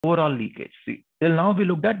overall leakage. See, till now we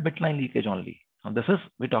looked at bitline leakage only. Now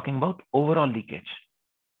we're talking about overall leakage.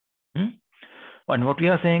 And what we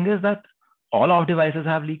are saying is that all off devices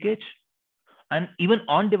have leakage, and even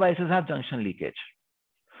on devices have junction leakage.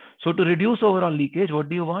 So to reduce overall leakage, what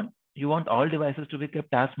do you want? You want all devices to be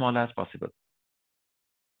kept as small as possible.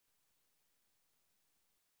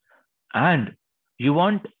 And you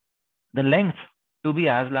want the length to be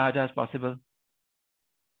as large as possible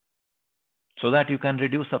so that you can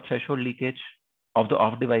reduce subthreshold leakage of the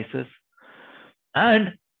off devices.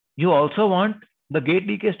 And you also want the gate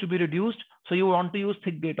leakage to be reduced, so you want to use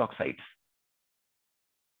thick gate oxides.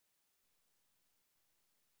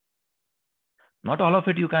 Not all of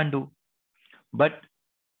it you can do, but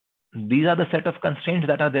these are the set of constraints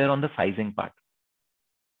that are there on the sizing part.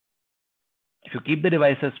 If you keep the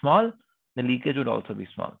devices small, the leakage would also be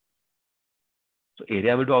small. So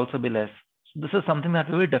area would also be less. So this is something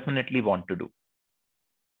that we will definitely want to do.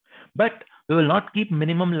 But we will not keep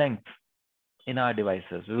minimum length in our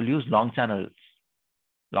devices. We will use long channels.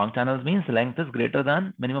 Long channels means length is greater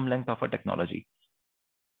than minimum length of a technology.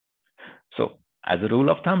 So as a rule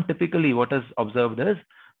of thumb, typically what is observed is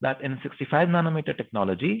that in 65 nanometer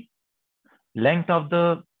technology, length of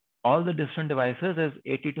all the different devices is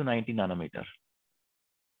 80 to 90 nanometers.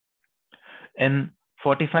 In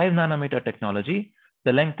 45 nanometer technology,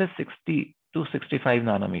 the length is 60 to 65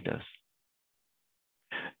 nanometers.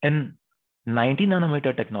 In 90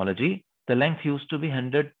 nanometer technology, the length used to be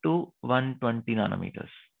 100 to 120 nanometers.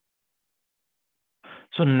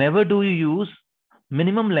 So never do you use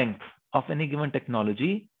minimum length of any given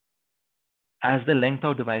technology as the length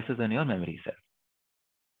of devices in your memory cell.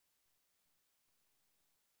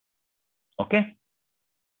 Okay.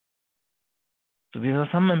 So these are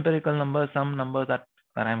some empirical numbers, some numbers that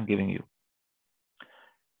I'm giving you.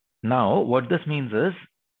 Now, what this means is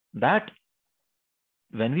that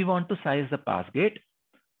when we want to size the pass gate,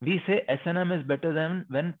 we say SNM is better than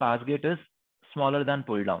when pass gate is smaller than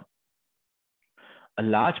pull down. A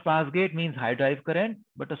large pass gate means high drive current,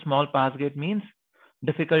 but a small pass gate means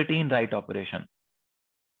difficulty in write operation.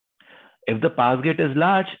 If the pass gate is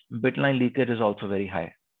large, bitline leakage is also very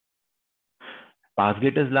high. Pass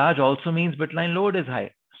gate is large also means bitline load is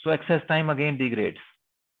high. So access time again degrades.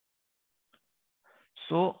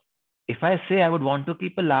 So if I say I would want to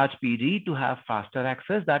keep a large PG to have faster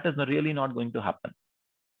access, that is really not going to happen.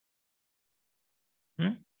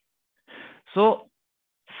 So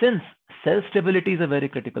since cell stability is a very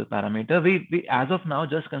critical parameter, we as of now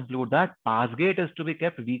just conclude that pass gate is to be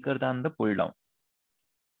kept weaker than the pull down.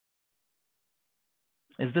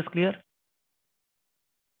 Is this clear?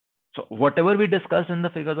 So whatever we discussed in the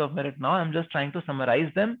figures of merit now, I'm just trying to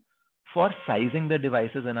summarize them for sizing the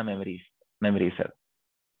devices in a memory cell.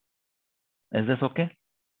 Is this okay?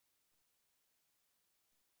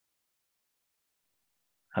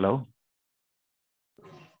 Hello?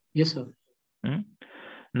 Yes, sir.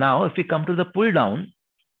 Now, if we come to the pull down,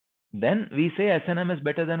 then we say SNM is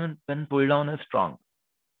better than when pull down is strong.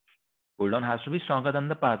 Pull down has to be stronger than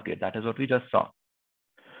the pass gate. That is what we just saw.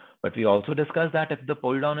 But we also discussed that if the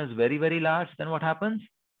pull down is very, very large, then what happens?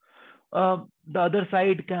 The other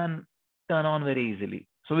side can turn on very easily.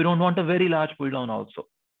 So we don't want a very large pull down also.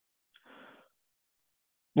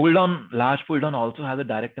 Large pull down also has a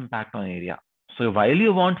direct impact on area. So while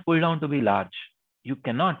you want pull down to be large, you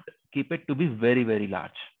cannot keep it to be very, very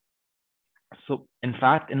large. So in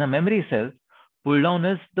fact, in a memory cell, pull down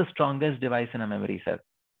is the strongest device in a memory cell.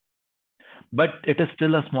 But it is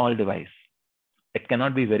still a small device. It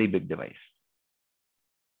cannot be a very big device.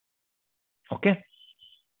 Okay.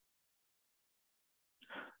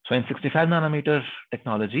 So in 65 nanometer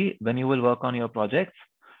technology, when you will work on your projects,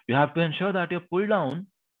 you have to ensure that your pull down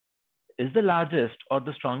is the largest or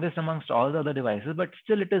the strongest amongst all the other devices, but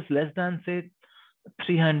still it is less than, say,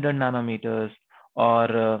 300 nanometers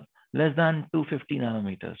or less than 250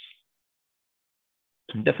 nanometers.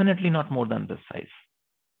 Definitely not more than this size.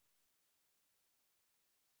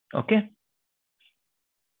 Okay.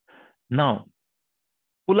 Now,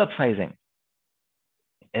 pull-up sizing.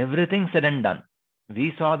 Everything said and done.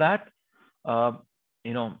 We saw that, small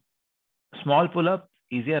pull-up,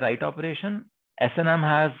 easier write operation. SNM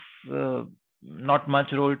has not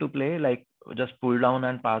much role to play, like just pull down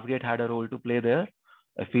and pass gate had a role to play there.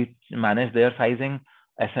 If we manage their sizing,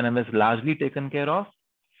 SNM is largely taken care of.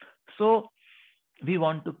 So we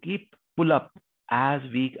want to keep pull-up as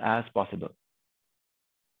weak as possible.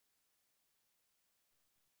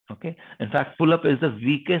 Okay. In fact, pull-up is the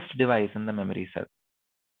weakest device in the memory cell.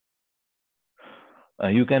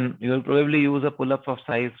 You will probably use a pull-up of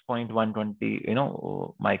size 0.120,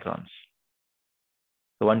 microns.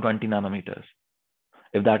 So 120 nanometers.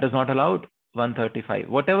 If that is not allowed, 135.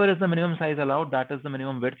 Whatever is the minimum size allowed, that is the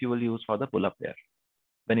minimum width you will use for the pull-up layer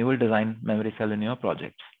when you will design memory cell in your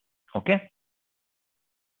projects. Okay.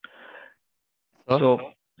 So,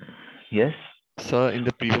 yes. Sir, in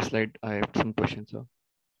the previous slide, I have some questions, sir.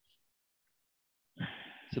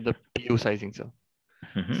 So the PU sizing, sir.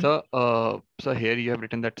 So here you have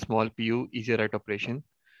written that small PU easier write operation.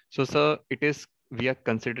 So sir, it is, we are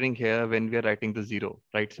considering here when we are writing the 0,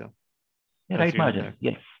 right, sir? Yeah, right margin.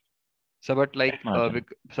 Yes. So but like,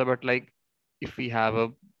 if we have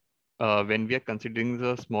a, when we are considering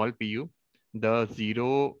the small PU, the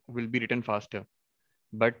 0 will be written faster.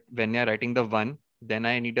 But when you're writing the 1, then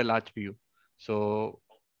I need a large PU. So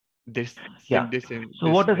this, yeah. So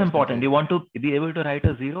what is important? You want to be able to write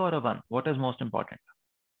a 0 or a 1? What is most important?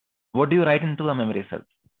 What do you write into a memory cell?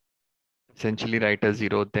 Essentially write a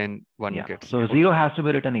 0, then 1 yeah. gets. So 0 has to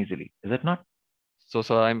be written easily, is it not? So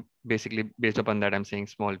I'm basically, based upon that, I'm saying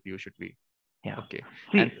small PU should be. Yeah. Okay.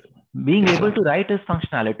 See, and being able to write is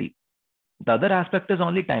functionality. The other aspect is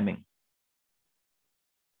only timing.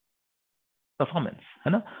 Performance.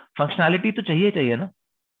 है ना? Functionality तो चाहिए ना?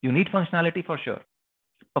 You need functionality for sure.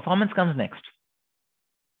 Performance comes next.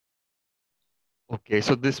 Okay,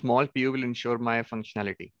 so this small PU will ensure my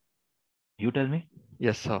functionality. You tell me.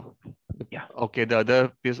 Yes, sir. Yeah. Okay,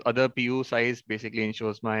 the other PU size basically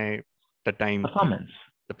ensures the time. Performance.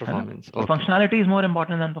 The performance. So functionality is more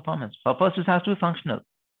important than performance. First, it has to be functional.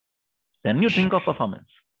 Then you think of performance.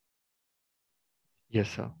 Yes,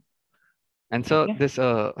 sir. And so this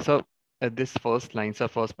this first line, sir,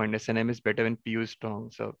 first point, SNM is better when PU is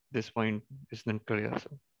strong. So this point is not clear,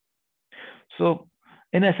 sir. So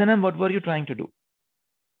in SNM, what were you trying to do?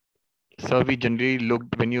 So we generally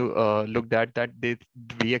looked, when you looked at that, the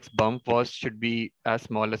VX bump should be as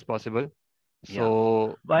small as possible.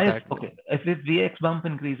 So why is, okay, if VX bump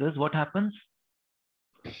increases, what happens?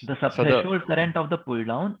 The subthreshold current of the pull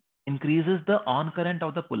down increases the on current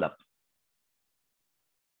of the pull up.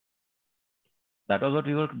 That was what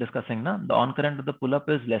we were discussing, na? The on current of the pull up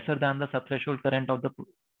is lesser than the subthreshold current of the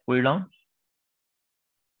pull down.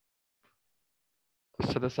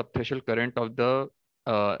 So the subthreshold current of the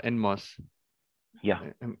NMOS. Yeah.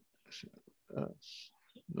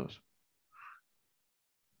 No.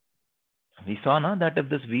 We saw now that if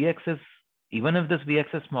this Vx is, even if this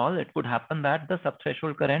Vx is small, it could happen that the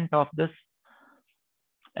subthreshold current of this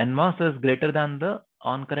NMOS is greater than the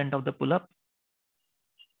on current of the pull up.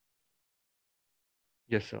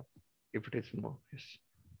 Yes, sir. If it is more, yes.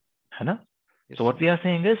 Yes, so what we are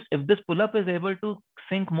saying is, if this pull up is able to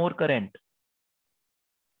sink more current,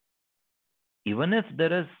 even if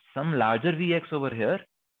there is some larger Vx over here,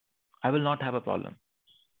 I will not have a problem.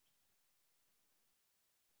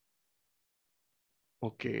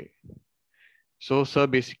 Okay. So, sir,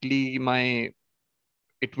 basically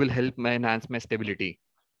it will help enhance my stability.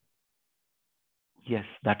 Yes,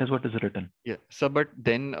 that is what is written. Yeah. So, but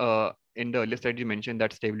then in the earlier slide, you mentioned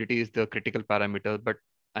that stability is the critical parameter, but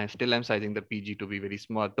I'm sizing the PG to be very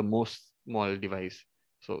small, the most small device.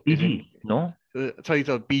 So PG, no? Sorry,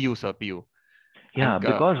 sir, PU, sir, PU. Yeah,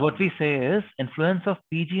 because what we say is influence of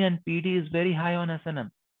PG and PD is very high on SNM.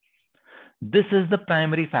 This is the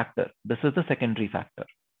primary factor. This is the secondary factor.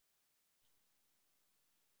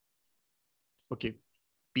 Okay.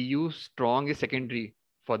 PU strong is secondary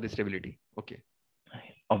for the stability. Okay.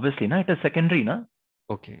 Obviously, na, it is secondary, na?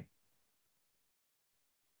 Okay.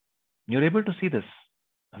 You're able to see this.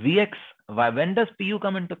 Vx, when does PU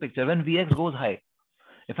come into picture? When Vx goes high.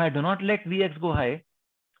 If I do not let Vx go high,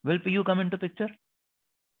 will PU come into picture?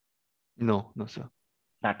 No, sir.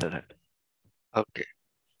 That is it. Okay.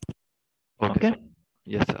 Okay. Sir.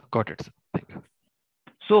 Yes, sir. Got it, sir. Thank you.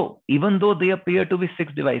 So even though they appear to be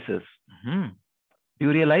 6 devices, do you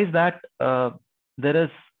realize that there is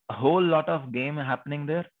a whole lot of game happening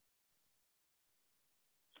there?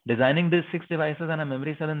 Designing these 6 devices and a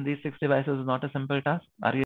memory cell in these 6 devices is not a simple task. Are you